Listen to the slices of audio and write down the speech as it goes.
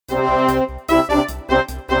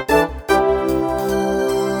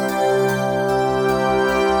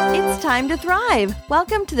time to thrive.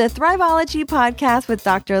 Welcome to the Thriveology Podcast with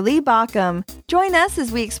Dr. Lee Baucom. Join us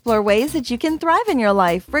as we explore ways that you can thrive in your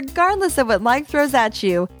life, regardless of what life throws at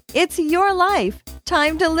you. It's your life.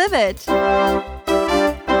 Time to live it.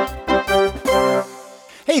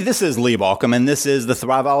 Hey, this is Lee Baucom, and this is the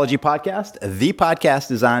Thriveology Podcast, the podcast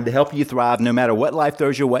designed to help you thrive no matter what life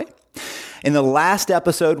throws your way. In the last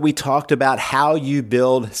episode, we talked about how you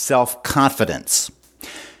build self-confidence.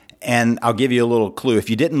 And I'll give you a little clue. If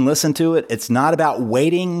you didn't listen to it, it's not about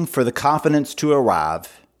waiting for the confidence to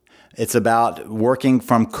arrive. It's about working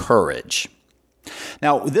from courage.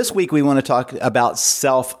 Now, this week we want to talk about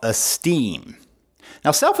self-esteem.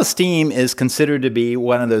 Now, self-esteem is considered to be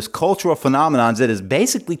one of those cultural phenomenons that has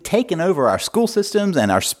basically taken over our school systems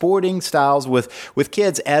and our sporting styles with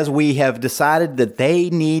kids, as we have decided that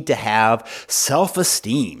they need to have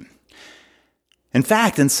self-esteem. In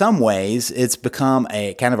fact, in some ways, it's become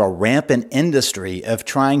a kind of a rampant industry of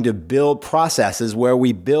trying to build processes where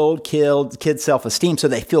we build kids' self-esteem so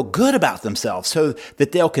they feel good about themselves, so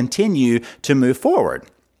that they'll continue to move forward.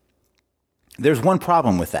 There's one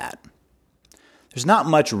problem with that. There's not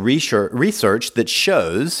much research that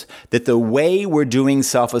shows that the way we're doing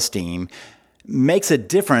self-esteem makes a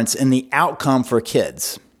difference in the outcome for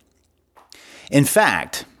kids. In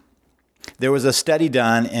fact, there was a study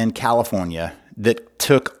done in California that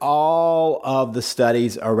took all of the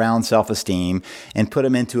studies around self-esteem and put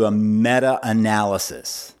them into a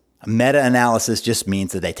meta-analysis. A meta-analysis just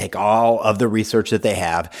means that they take all of the research that they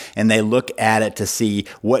have and they look at it to see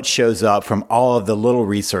what shows up from all of the little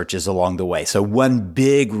researches along the way. So one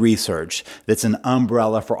big research that's an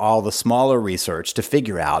umbrella for all the smaller research to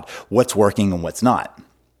figure out what's working and what's not.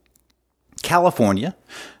 California,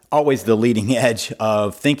 always the leading edge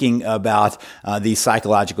of thinking about these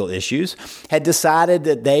psychological issues, had decided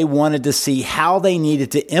that they wanted to see how they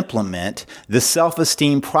needed to implement the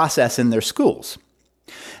self-esteem process in their schools.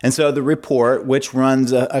 And so the report, which runs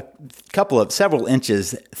several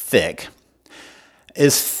inches thick,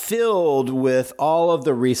 is filled with all of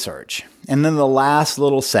the research. And then the last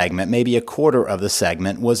little segment, maybe a quarter of the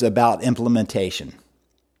segment, was about implementation.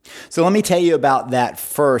 So let me tell you about that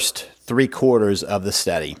first 3/4 of the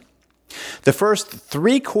study. The first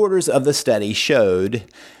 3/4 of the study showed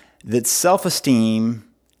that self-esteem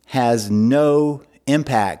has no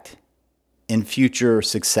impact in future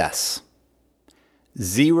success.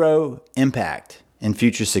 Zero impact in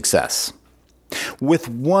future success. With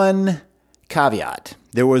one caveat,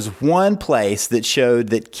 there was one place that showed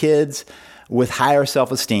that kids with higher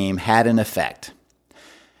self-esteem had an effect.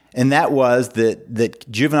 And that was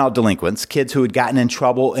that juvenile delinquents, kids who had gotten in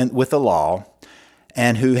trouble with the law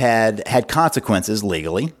and who had consequences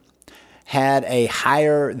legally, had a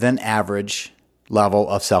higher than average level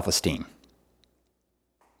of self-esteem.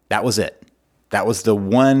 That was it. That was the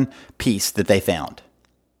one piece that they found.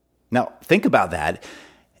 Now, think about that.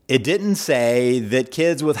 It didn't say that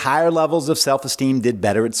kids with higher levels of self-esteem did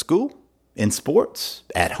better at school, in sports,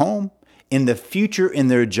 at home, in the future, in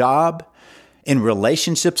their job, in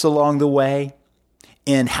relationships along the way,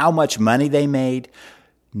 in how much money they made.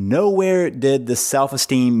 Nowhere did the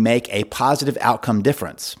self-esteem make a positive outcome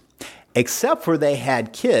difference, except for they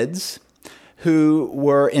had kids who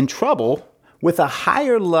were in trouble with a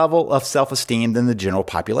higher level of self-esteem than the general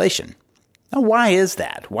population. Now, why is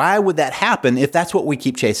that? Why would that happen if that's what we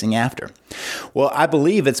keep chasing after? Well, I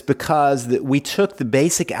believe it's because that we took the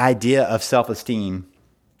basic idea of self-esteem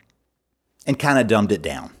and kind of dumbed it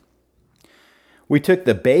down. We took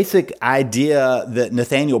the basic idea that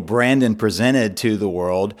Nathaniel Branden presented to the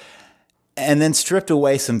world and then stripped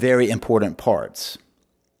away some very important parts.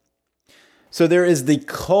 So there is the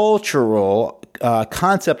cultural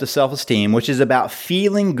concept of self-esteem, which is about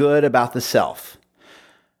feeling good about the self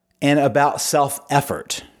and about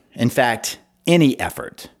self-effort. In fact, any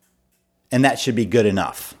effort. And that should be good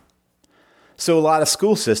enough. So a lot of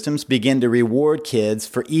school systems begin to reward kids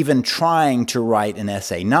for even trying to write an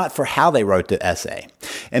essay, not for how they wrote the essay.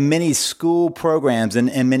 And many school programs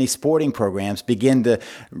and many sporting programs begin to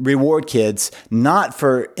reward kids not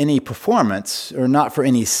for any performance or not for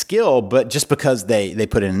any skill, but just because they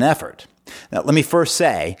put in an effort. Now, let me first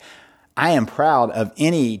say, I am proud of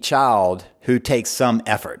any child who takes some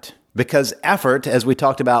effort. Because effort, as we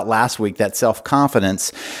talked about last week, that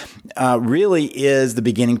self-confidence really is the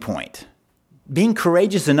beginning point. Being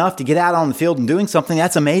courageous enough to get out on the field and doing something,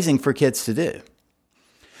 that's amazing for kids to do.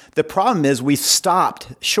 The problem is we've stopped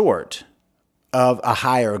short of a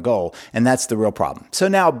higher goal, and that's the real problem. So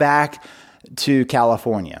now back to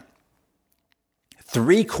California.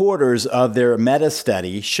 3/4 of their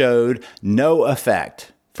meta-study showed no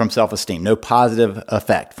effect from self-esteem, no positive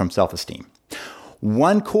effect from self-esteem.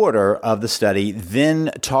 One quarter of the study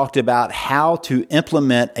then talked about how to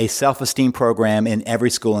implement a self-esteem program in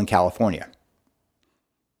every school in California.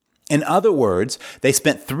 In other words, they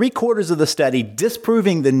spent 3/4 of the study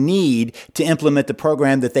disproving the need to implement the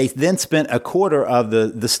program that they then spent a quarter of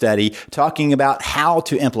the study talking about how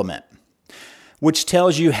to implement, which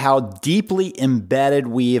tells you how deeply embedded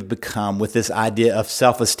we have become with this idea of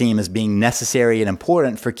self-esteem as being necessary and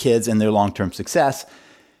important for kids and their long-term success,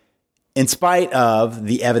 in spite of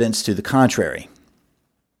the evidence to the contrary.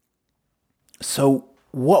 So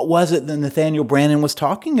what was it that Nathaniel Branden was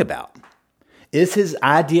talking about? Is his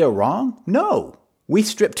idea wrong? No. We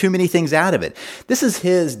stripped too many things out of it. This is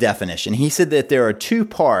his definition. He said that there are two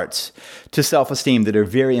parts to self-esteem that are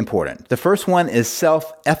very important. The first one is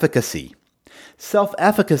self-efficacy.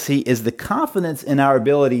 Self-efficacy is the confidence in our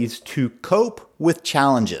abilities to cope with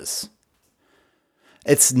challenges.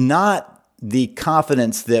 It's not the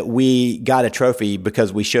confidence that we got a trophy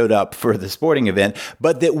because we showed up for the sporting event,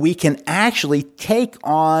 but that we can actually take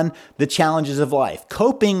on the challenges of life,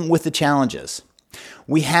 coping with the challenges.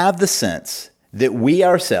 We have the sense that we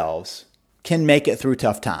ourselves can make it through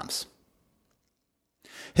tough times.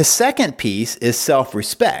 His second piece is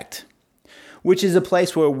self-respect, which is a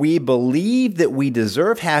place where we believe that we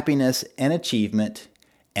deserve happiness and achievement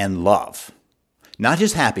and love. Not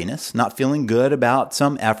just happiness, not feeling good about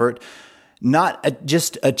some effort, not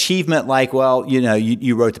just achievement like, well,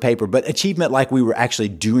 you wrote the paper, but achievement like we were actually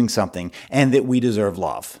doing something and that we deserve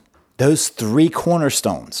love. Those three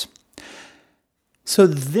cornerstones. So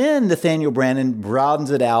then Nathaniel Branden broadens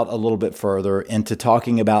it out a little bit further into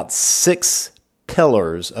talking about 6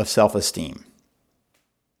 pillars of self-esteem.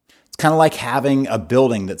 It's kind of like having a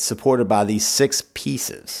building that's supported by these 6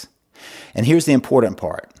 pieces. And here's the important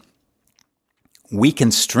part. We can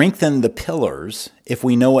strengthen the pillars if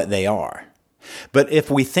we know what they are. But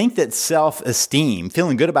if we think that self-esteem,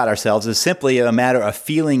 feeling good about ourselves, is simply a matter of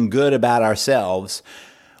feeling good about ourselves,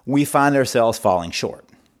 we find ourselves falling short.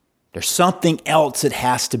 There's something else that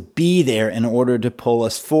has to be there in order to pull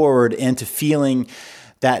us forward into feeling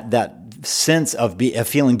that sense of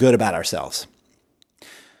feeling good about ourselves.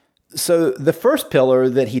 So the first pillar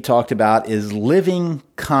that he talked about is living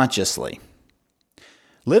consciously.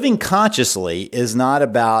 Living consciously is not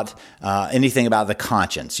about anything about the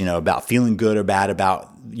conscience, about feeling good or bad about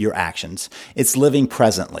your actions. It's living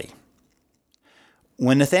presently.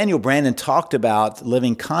 When Nathaniel Branden talked about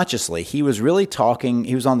living consciously, he was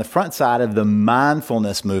on the front side of the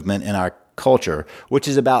mindfulness movement in our culture, which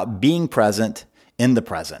is about being present in the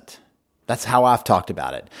present. That's how I've talked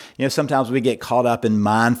about it. Sometimes we get caught up in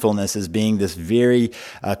mindfulness as being this very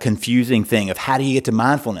confusing thing of how do you get to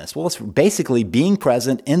mindfulness? Well, it's basically being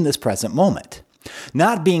present in this present moment.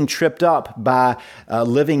 Not being tripped up by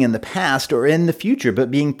living in the past or in the future,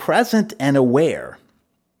 but being present and aware.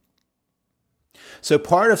 So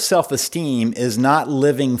part of self-esteem is not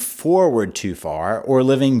living forward too far or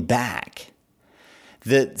living back.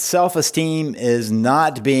 That self-esteem is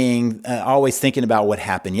not being always thinking about what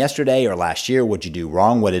happened yesterday or last year. What'd you do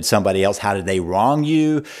wrong? What did somebody else? How did they wrong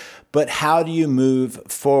you? But how do you move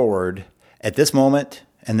forward at this moment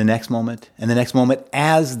and the next moment and the next moment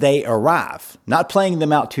as they arrive? Not playing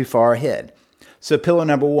them out too far ahead. So pillar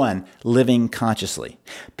number 1, living consciously.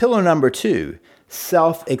 Pillar number 2,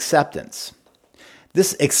 self-acceptance.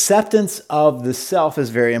 This acceptance of the self is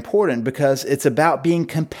very important because it's about being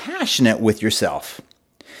compassionate with yourself.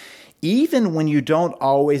 Even when you don't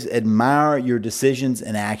always admire your decisions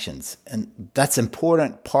and actions, and that's an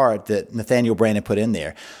important part that Nathaniel Branden put in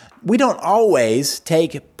there, we don't always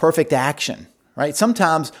take perfect action, right?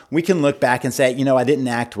 Sometimes we can look back and say, I didn't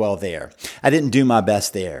act well there. I didn't do my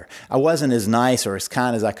best there. I wasn't as nice or as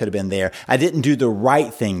kind as I could have been there. I didn't do the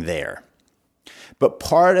right thing there. But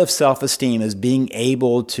part of self-esteem is being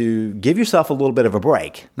able to give yourself a little bit of a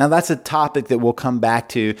break. Now, that's a topic that we'll come back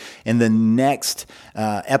to in the next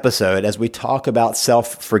episode as we talk about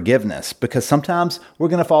self-forgiveness, because sometimes we're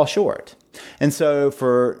going to fall short. And so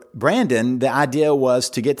for Branden, the idea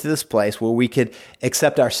was to get to this place where we could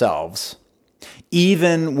accept ourselves,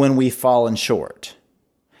 even when we've fallen short.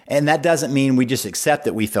 And that doesn't mean we just accept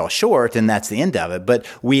that we fell short and that's the end of it, but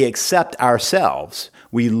we accept ourselves.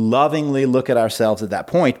 We lovingly look at ourselves at that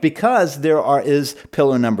point because there is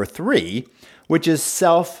pillar number 3, which is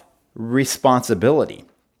self-responsibility.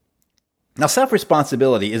 Now,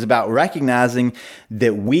 self-responsibility is about recognizing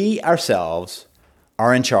that we ourselves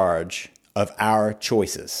are in charge of our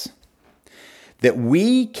choices. That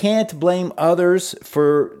we can't blame others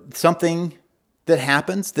for something that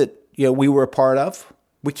happens that we were a part of.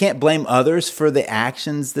 We can't blame others for the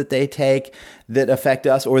actions that they take that affect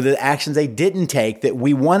us or the actions they didn't take that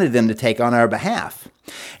we wanted them to take on our behalf.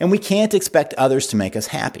 And we can't expect others to make us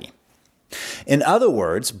happy. In other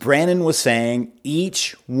words, Brandon was saying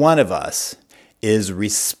each one of us is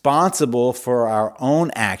responsible for our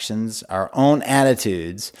own actions, our own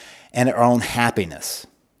attitudes, and our own happiness.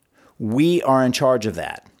 We are in charge of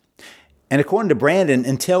that. And according to Brandon,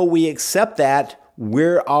 until we accept that,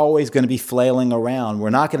 we're always going to be flailing around. We're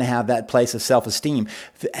not going to have that place of self-esteem.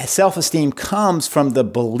 Self-esteem comes from the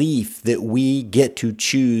belief that we get to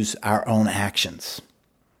choose our own actions.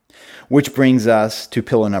 Which brings us to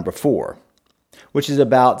pillar number 4, which is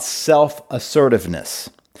about self-assertiveness.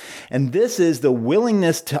 And this is the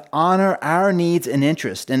willingness to honor our needs and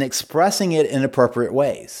interests and expressing it in appropriate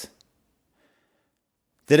ways.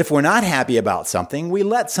 That if we're not happy about something, we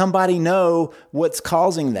let somebody know what's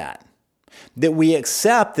causing that. That we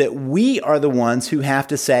accept that we are the ones who have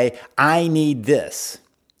to say, I need this,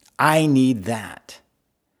 I need that.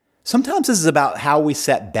 Sometimes this is about how we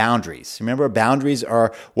set boundaries. Remember, boundaries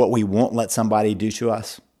are what we won't let somebody do to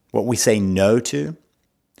us, what we say no to.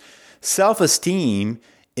 Self-esteem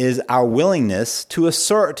is our willingness to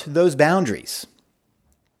assert those boundaries.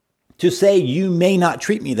 To say, you may not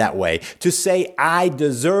treat me that way. To say, I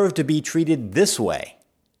deserve to be treated this way.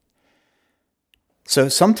 So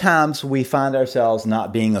sometimes we find ourselves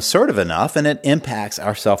not being assertive enough, and it impacts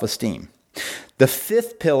our self-esteem. The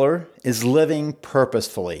 5th pillar is living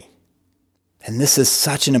purposefully. And this is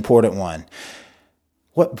such an important one.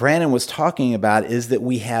 What Brandon was talking about is that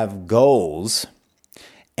we have goals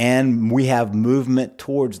and we have movement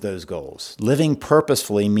towards those goals. Living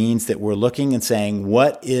purposefully means that we're looking and saying,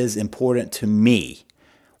 what is important to me?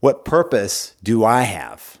 What purpose do I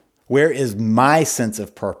have? Where is my sense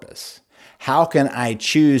of purpose? How can I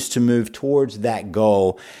choose to move towards that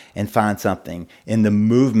goal and find something in the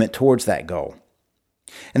movement towards that goal?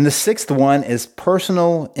 And the 6th one is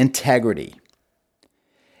personal integrity.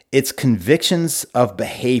 It's convictions of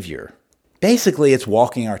behavior. Basically, it's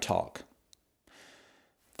walking our talk.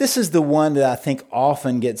 This is the one that I think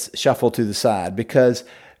often gets shuffled to the side because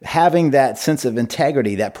having that sense of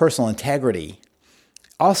integrity, that personal integrity,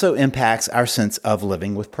 also impacts our sense of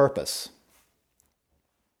living with purpose.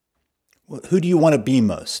 Who do you want to be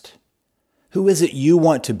most? Who is it you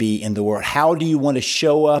want to be in the world? How do you want to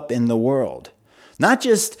show up in the world? Not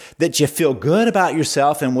just that you feel good about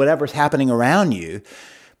yourself and whatever's happening around you,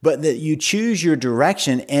 but that you choose your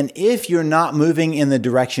direction. And if you're not moving in the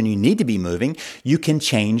direction you need to be moving, you can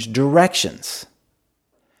change directions.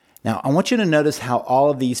 Now, I want you to notice how all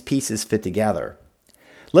of these pieces fit together.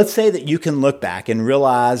 Let's say that you can look back and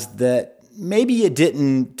realize that maybe you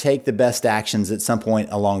didn't take the best actions at some point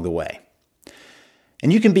along the way.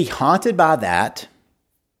 And you can be haunted by that,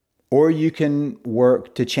 or you can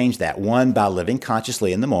work to change that. 1, by living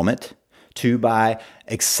consciously in the moment. 2, by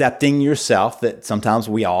accepting yourself that sometimes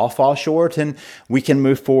we all fall short and we can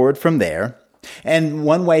move forward from there. And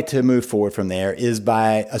one way to move forward from there is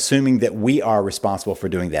by assuming that we are responsible for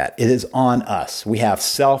doing that. It is on us. We have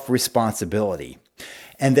self-responsibility.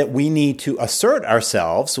 And that we need to assert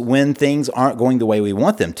ourselves when things aren't going the way we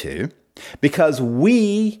want them to, because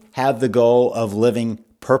we have the goal of living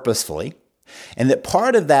purposefully. And that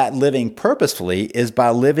part of that living purposefully is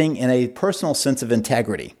by living in a personal sense of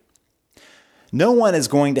integrity. No one is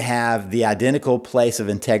going to have the identical place of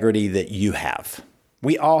integrity that you have.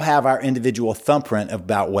 We all have our individual thumbprint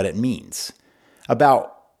about what it means,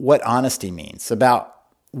 about what honesty means, about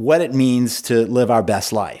what it means to live our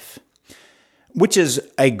best life, which is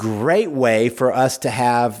a great way for us to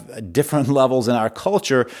have different levels in our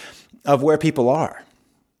culture of where people are.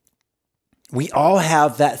 We all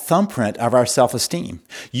have that thumbprint of our self-esteem.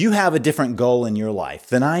 You have a different goal in your life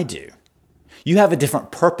than I do. You have a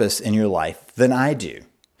different purpose in your life than I do.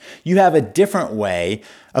 You have a different way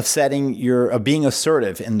of of being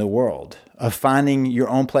assertive in the world, of finding your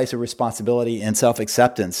own place of responsibility and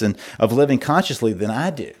self-acceptance, and of living consciously than I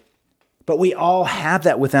do. But we all have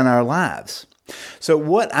that within our lives. So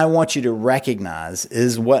what I want you to recognize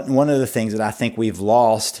is one of the things that I think we've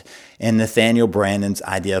lost in Nathaniel Brandon's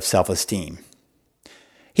idea of self-esteem.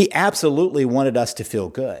 He absolutely wanted us to feel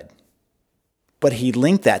good, but he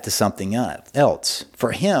linked that to something else.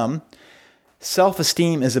 For him,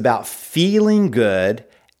 self-esteem is about feeling good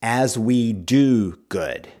as we do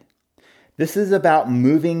good. This is about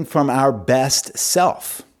moving from our best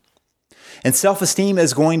self. And self-esteem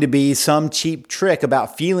is going to be some cheap trick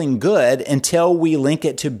about feeling good until we link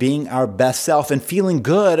it to being our best self and feeling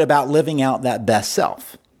good about living out that best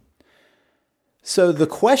self. So the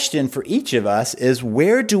question for each of us is,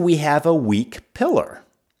 where do we have a weak pillar?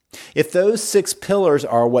 If those 6 pillars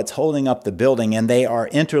are what's holding up the building and they are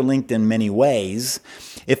interlinked in many ways,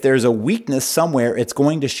 if there's a weakness somewhere, it's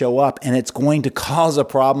going to show up and it's going to cause a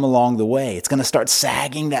problem along the way. It's going to start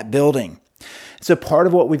sagging that building. So part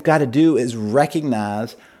of what we've got to do is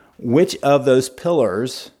recognize which of those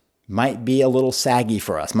pillars might be a little saggy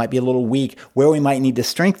for us, might be a little weak, where we might need to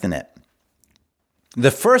strengthen it.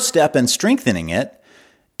 The first step in strengthening it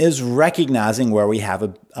is recognizing where we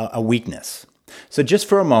have a weakness. So just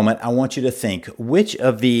for a moment, I want you to think, which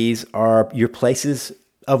of these are your places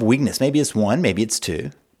of weakness? Maybe it's 1, maybe it's 2,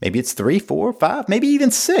 maybe it's 3, 4, 5, maybe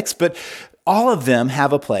even 6, but all of them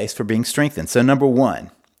have a place for being strengthened. So number 1,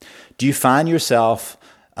 do you find yourself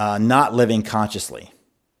not living consciously?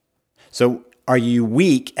 So are you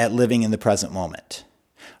weak at living in the present moment?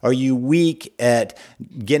 Are you weak at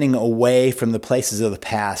getting away from the places of the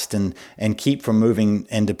past and keep from moving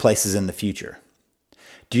into places in the future?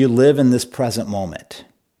 Do you live in this present moment?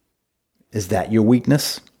 Is that your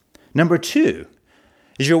weakness? Number 2,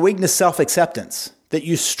 is your weakness self-acceptance? That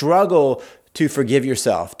you struggle to forgive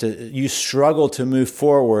yourself, you struggle to move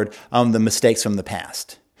forward on the mistakes from the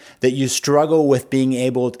past. That you struggle with being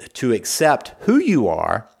able to accept who you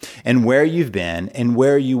are and where you've been and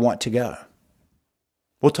where you want to go.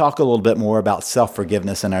 We'll talk a little bit more about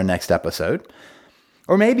self-forgiveness in our next episode.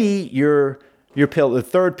 Or maybe the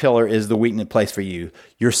third pillar is the weakness place for you,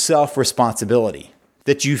 your self-responsibility.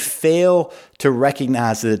 That you fail to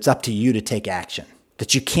recognize that it's up to you to take action.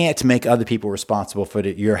 That you can't make other people responsible for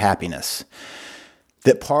your happiness.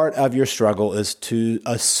 That part of your struggle is to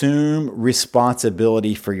assume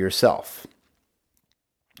responsibility for yourself.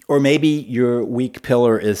 Or maybe your weak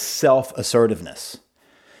pillar is self-assertiveness.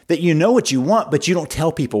 That you know what you want, but you don't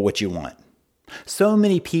tell people what you want. So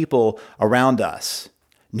many people around us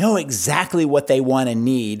know exactly what they want and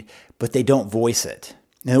need, but they don't voice it.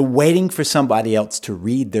 And they're waiting for somebody else to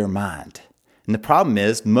read their mind. And the problem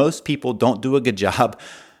is most people don't do a good job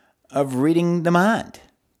of reading the mind.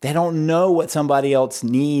 They don't know what somebody else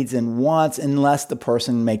needs and wants unless the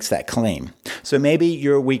person makes that claim. So maybe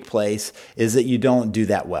your weak place is that you don't do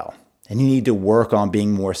that well. And you need to work on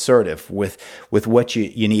being more assertive with what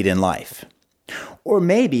you need in life. Or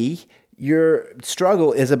maybe your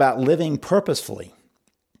struggle is about living purposefully.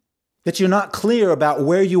 That you're not clear about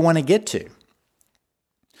where you want to get to.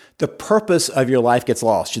 The purpose of your life gets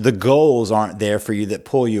lost. The goals aren't there for you that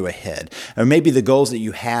pull you ahead. Or maybe the goals that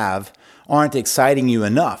you have aren't exciting you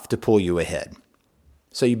enough to pull you ahead.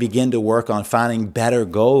 So you begin to work on finding better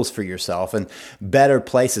goals for yourself and better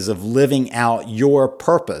places of living out your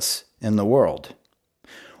purpose in the world.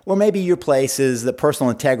 Or maybe your place is that personal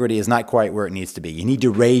integrity is not quite where it needs to be. You need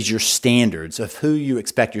to raise your standards of who you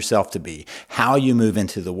expect yourself to be, how you move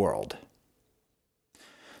into the world.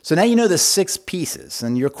 So now you know the 6 pieces,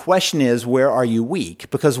 and your question is, where are you weak?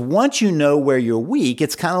 Because once you know where you're weak,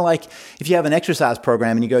 it's kind of like if you have an exercise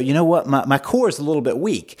program and you go, you know what, my core is a little bit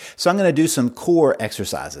weak, so I'm going to do some core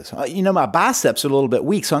exercises. My biceps are a little bit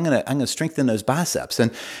weak, so I'm going to strengthen those biceps. And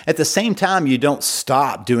at the same time, you don't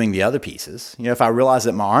stop doing the other pieces. If I realize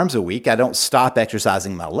that my arms are weak, I don't stop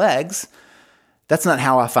exercising my legs. That's not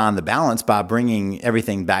how I find the balance, by bringing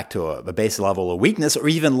everything back to a base level of weakness or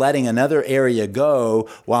even letting another area go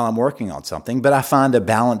while I'm working on something, but I find a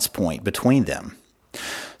balance point between them.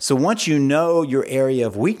 So once you know your area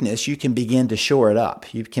of weakness, you can begin to shore it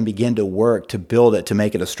up. You can begin to work to build it, to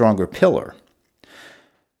make it a stronger pillar.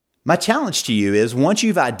 My challenge to you is, once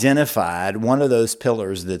you've identified one of those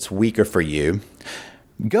pillars that's weaker for you,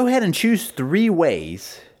 go ahead and choose 3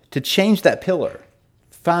 ways to change that pillar.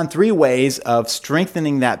 Find 3 ways of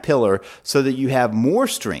strengthening that pillar so that you have more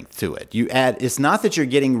strength to it. It's not that you're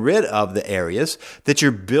getting rid of the areas, that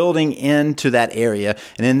you're building into that area.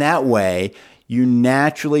 And in that way, you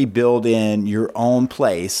naturally build in your own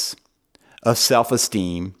place of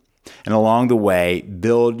self-esteem. And along the way,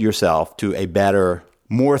 build yourself to a better,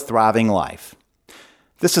 more thriving life.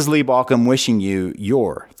 This is Lee Baucom wishing you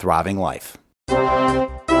your thriving life.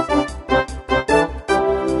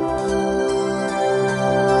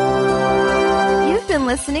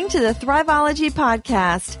 Listening to the Thriveology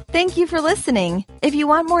podcast. Thank you for listening. If you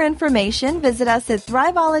want more information, visit us at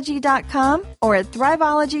Thriveology.com or at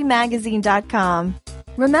ThriveologyMagazine.com.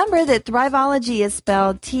 Remember that Thriveology is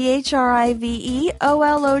spelled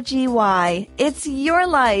ThriveOlogy. It's your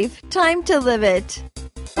life. Time to live it.